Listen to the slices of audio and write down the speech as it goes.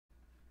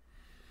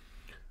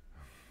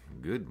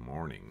Good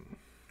morning.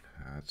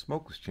 At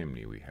Smokeless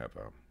Chimney, we have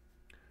a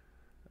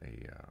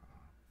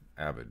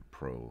Avid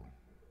Pro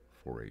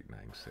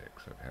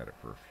 4896. I've had it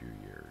for a few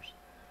years.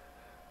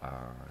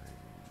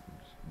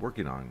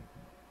 Working on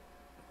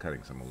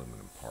cutting some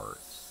aluminum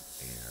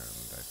parts,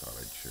 and I thought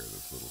I'd share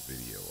this little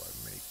video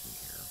I'm making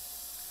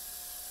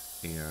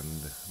here.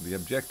 And the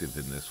objective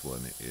in this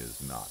one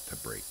is not to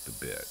break the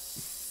bit.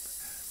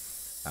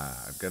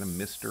 I've got a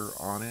mister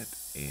on it,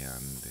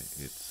 and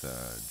it's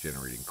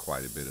generating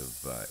quite a bit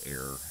of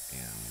air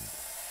and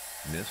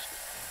mist.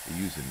 I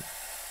use an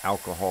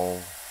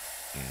alcohol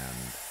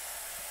and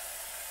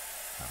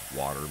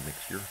water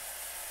mixture.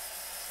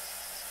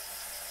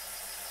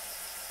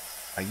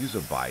 I use a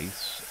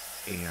vise,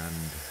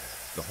 and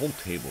the whole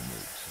table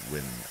moves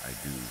when I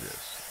do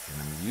this. And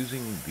I'm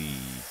using the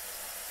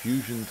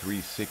Fusion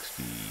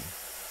 360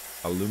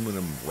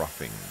 aluminum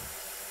roughing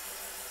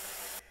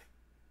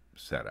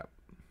setup.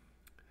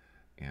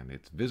 And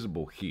it's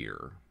visible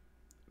here,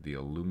 the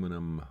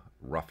aluminum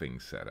roughing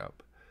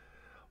setup.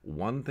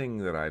 One thing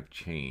that I've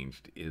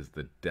changed is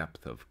the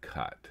depth of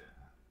cut.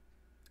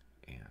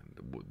 And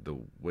the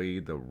way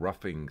the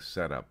roughing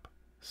setup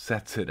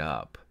sets it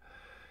up,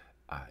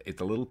 it's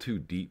a little too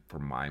deep for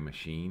my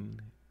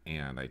machine,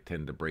 and I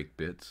tend to break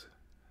bits.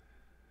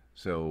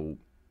 So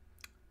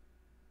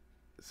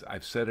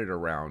I've set it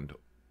around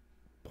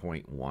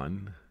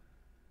 0.1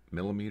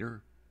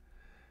 millimeter.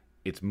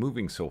 It's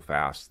moving so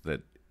fast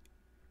that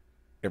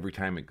every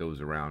time it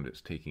goes around, it's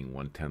taking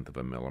 1/10 of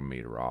a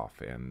millimeter off,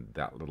 and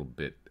that little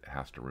bit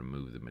has to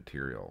remove the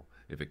material.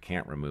 If it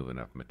can't remove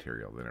enough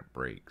material, then it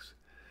breaks.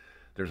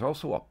 There's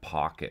also a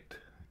pocket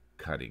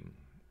cutting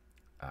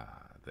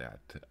that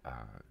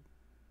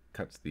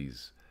cuts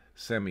these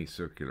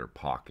semicircular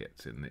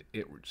pockets, and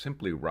it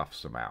simply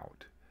roughs them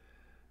out.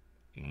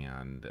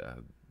 And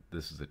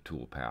this is a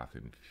tool path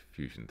in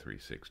Fusion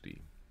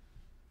 360.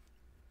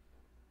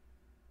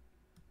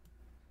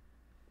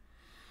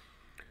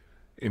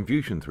 In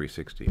Fusion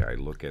 360, I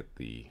look at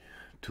the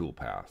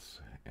toolpaths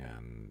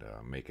and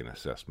make an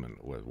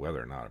assessment with whether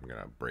or not I'm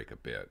going to break a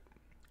bit.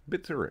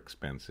 Bits are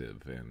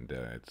expensive, and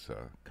it's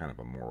kind of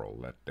a moral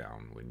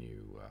letdown when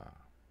you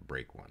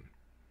break one.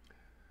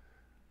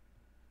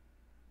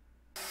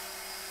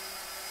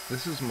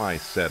 This is my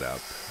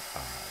setup.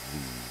 The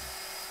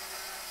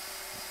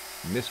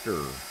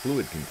Mr.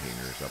 fluid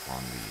container is up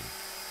on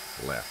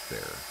the left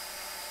there.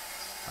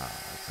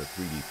 It's a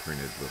 3D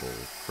printed little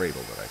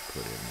cradle that I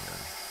put in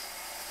there.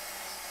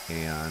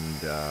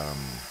 And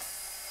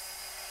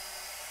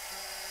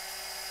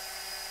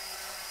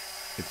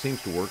it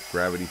seems to work.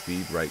 Gravity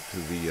feed right to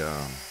the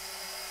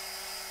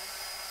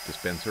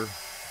dispenser.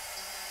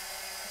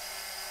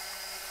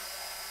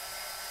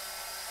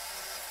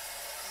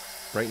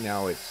 Right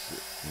now it's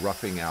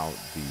roughing out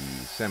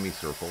the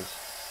semicircles.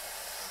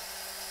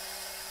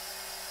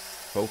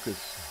 Focus,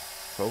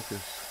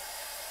 focus.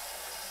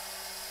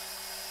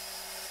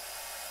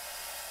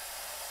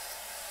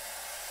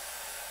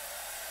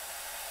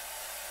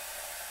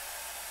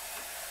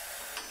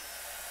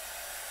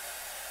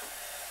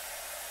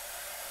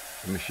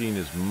 The machine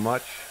is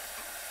much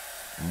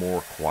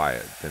more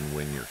quiet than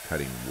when you're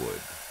cutting wood.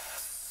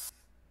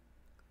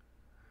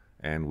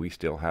 And we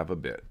still have a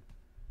bit.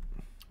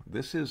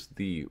 This is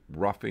the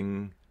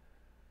roughing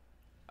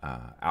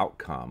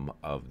outcome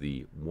of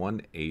the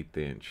 1/8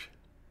 inch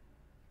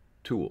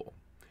tool.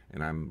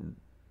 And I'm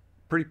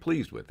pretty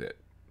pleased with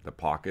it. The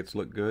pockets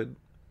look good.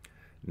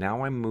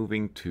 Now I'm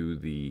moving to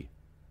the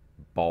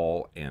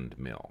ball end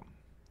mill.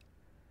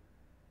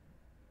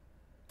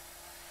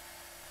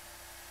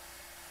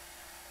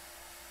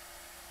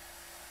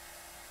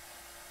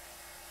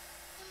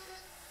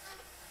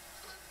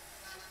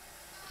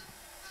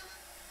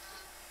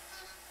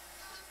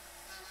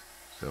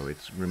 So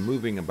it's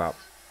removing about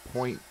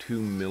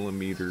 0.2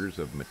 millimeters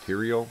of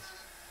material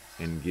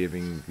and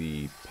giving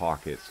the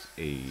pockets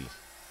a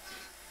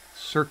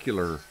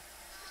circular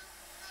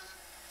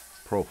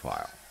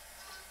profile.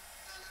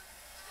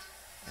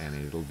 And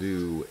it'll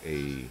do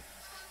a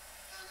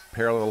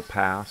parallel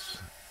pass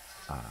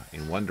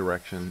in one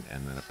direction,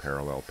 and then a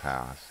parallel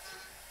pass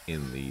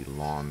in the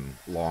long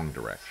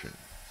direction.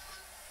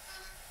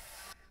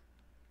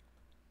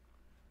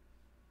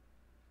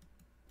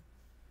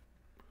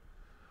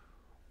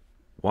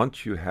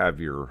 Once you have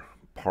your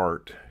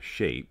part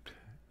shaped,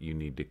 you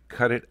need to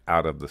cut it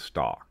out of the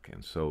stock.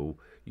 And so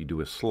you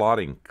do a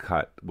slotting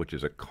cut, which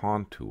is a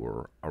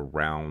contour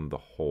around the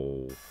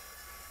whole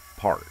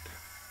part.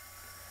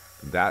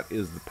 That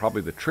is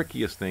probably the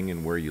trickiest thing,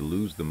 and where you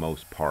lose the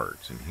most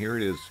parts. And here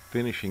it is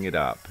finishing it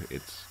up.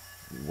 It's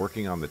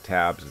working on the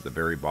tabs at the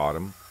very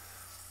bottom,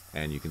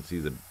 and you can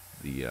see the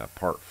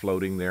part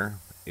floating there.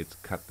 It's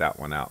cut that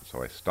one out,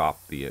 so I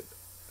stopped it.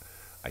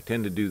 I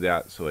tend to do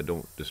that so I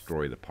don't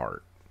destroy the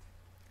part.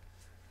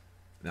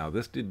 Now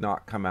this did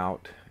not come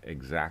out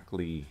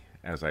exactly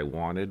as I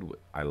wanted.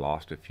 I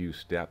lost a few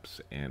steps,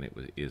 and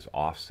it is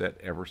offset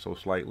ever so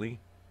slightly.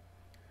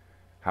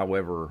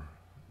 However,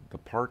 the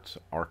parts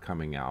are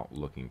coming out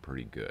looking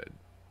pretty good.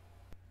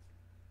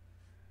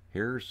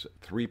 Here's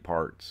 3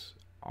 parts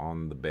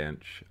on the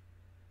bench.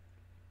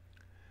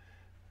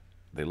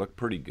 They look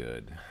pretty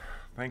good.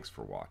 Thanks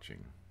for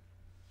watching.